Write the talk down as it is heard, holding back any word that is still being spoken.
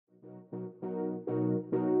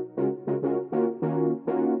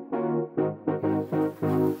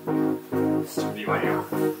준비 완료.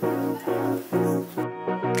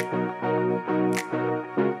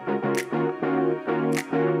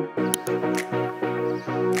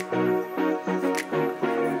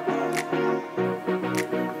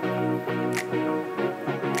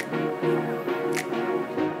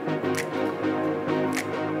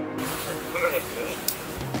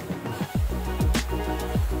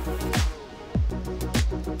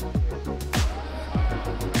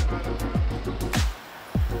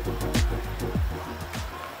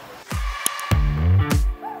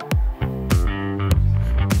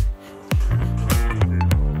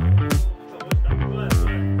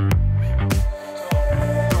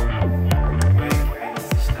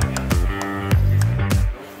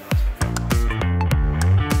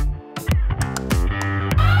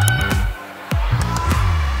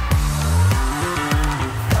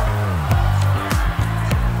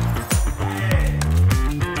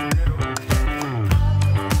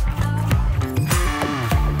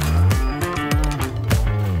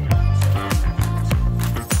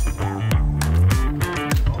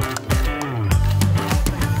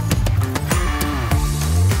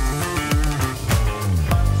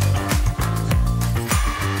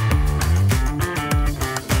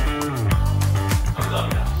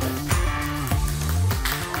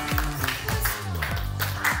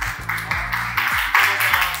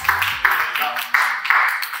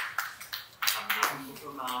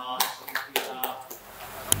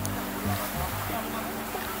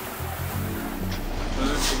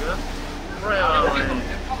 저는 지금 코리아의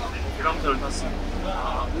유람선을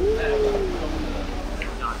탔습니다.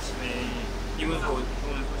 아침에 기분 좋은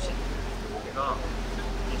소식. 제가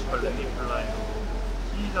 28 랜딩플라이로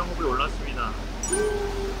시의장 호부에 올랐습니다.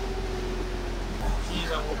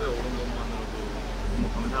 시의장 호부에 오른 것만으로도 너무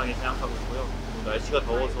감사하게 생각하고 있고요. 날씨가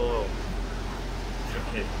더워서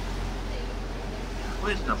이렇게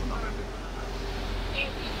호해지나 보다.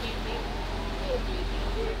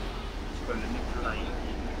 랜딩플라이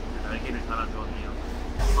날개를 달아주었네요.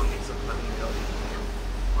 방역석 가는 배워주시네요.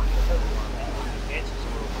 방역석과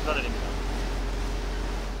진심으로 감사드립니다.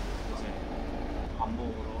 이제 밥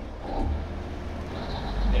먹으러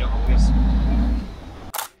내려가 보겠습니다.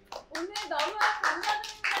 오늘 너무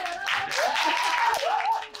감사드립니다, 여러분.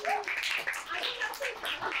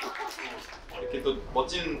 이렇게 또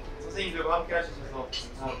멋진 선생님들과 함께 하셔서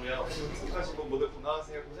감사하고요. 행복하신 분 모두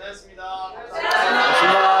건강하세요. 고생하셨습니다.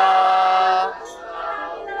 고생하셨습니다.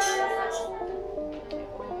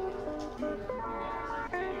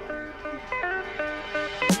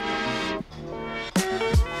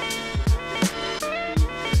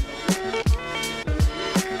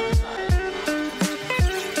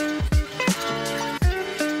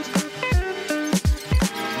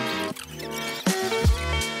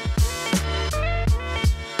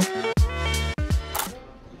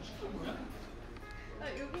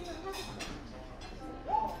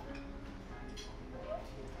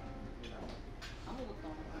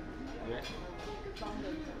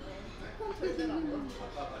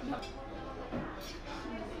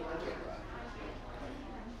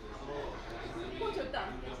 절대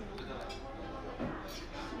안 돼.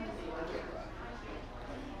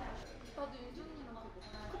 나도 유준이랑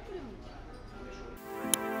커플이면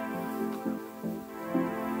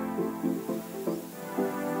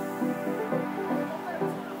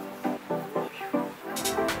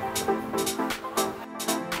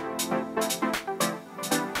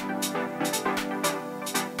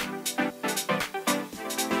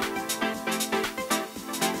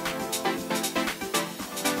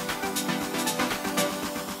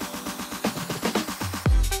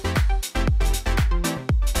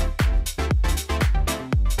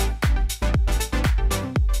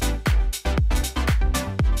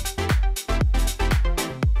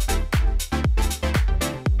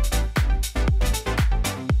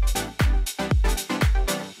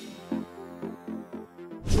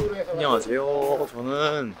안녕하세요.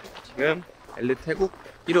 저는 지금 엘리 태국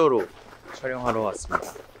 1호로 촬영하러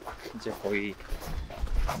왔습니다. 이제 거의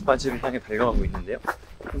앞바지를 향해 달려가고 있는데요.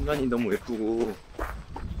 공간이 너무 예쁘고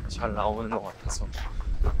잘 나오는 것 같아서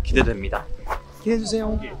기대됩니다.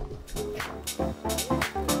 기대해주세요.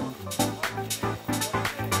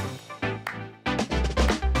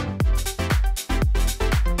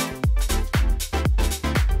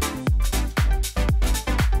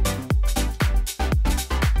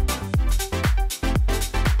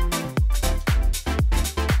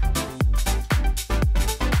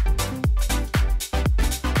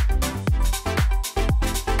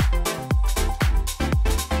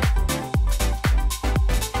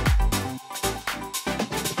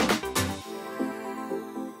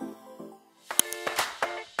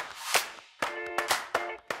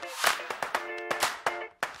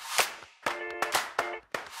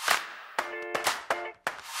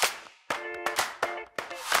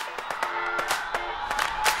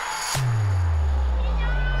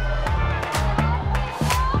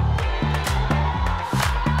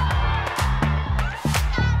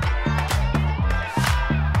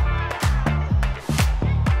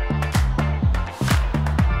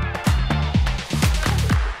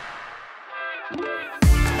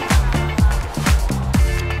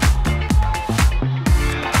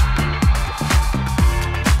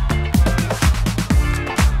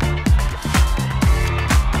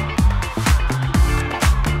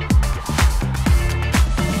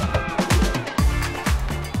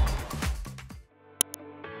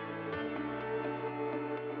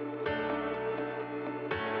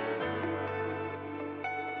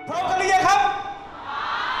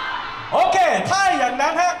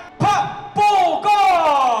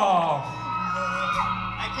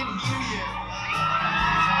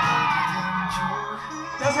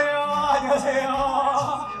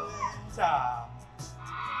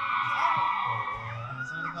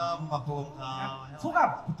 박보검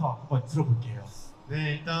소감부터 한번 들어볼게요.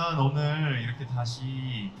 네, 일단 오늘 이렇게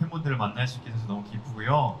다시 팬분들을 만날 수 있게 돼서 너무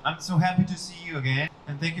기쁘고요. I'm so happy to see you again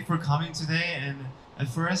and thank you for coming today. And at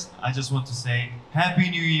first, I just want to say Happy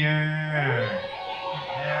New Year.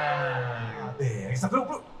 Yeah. 네, 알겠습니다.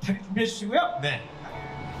 그럼 자리 준비해 주시고요. 네.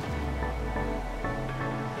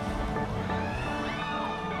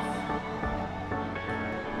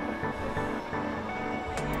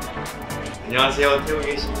 안녕하세요,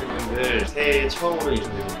 태국에 계신 분들. 새해 처음으로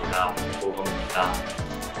인사드립니다. 박보검입니다.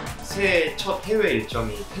 새해 첫 해외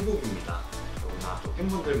일정이 태국입니다. 더구나 또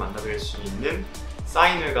팬분들 만나뵐 수 있는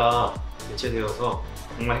사인회가 개최되어서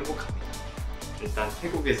정말 행복합니다. 일단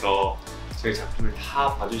태국에서 저희 작품을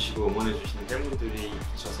다 봐주시고 응원해주시는 팬분들이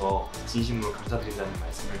계셔서 진심으로 감사드린다는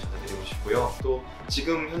말씀을 전해드리고 싶고요. 또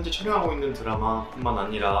지금 현재 촬영하고 있는 드라마뿐만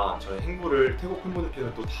아니라 저의 행보를 태국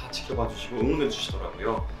팬분들께서 또 다 지켜봐주시고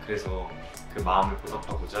응원해주시더라고요. 그래서 그 마음을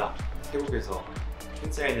보답하고자 태국에서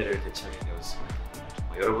팬사인회를 개최하게 되었습니다.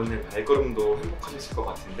 여러분의 발걸음도 행복하셨을 것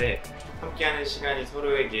같은데 함께하는 시간이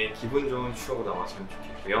서로에게 기분 좋은 추억으로 남았으면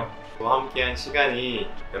좋겠고요. 또 함께한 시간이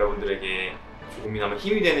여러분들에게 조금이나마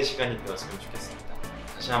힘이 되는 시간이 되었으면 좋겠습니다.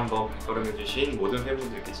 다시 한번 발걸음해주신 모든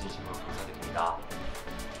팬분들께 진심으로 감사드립니다.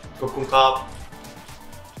 조금캅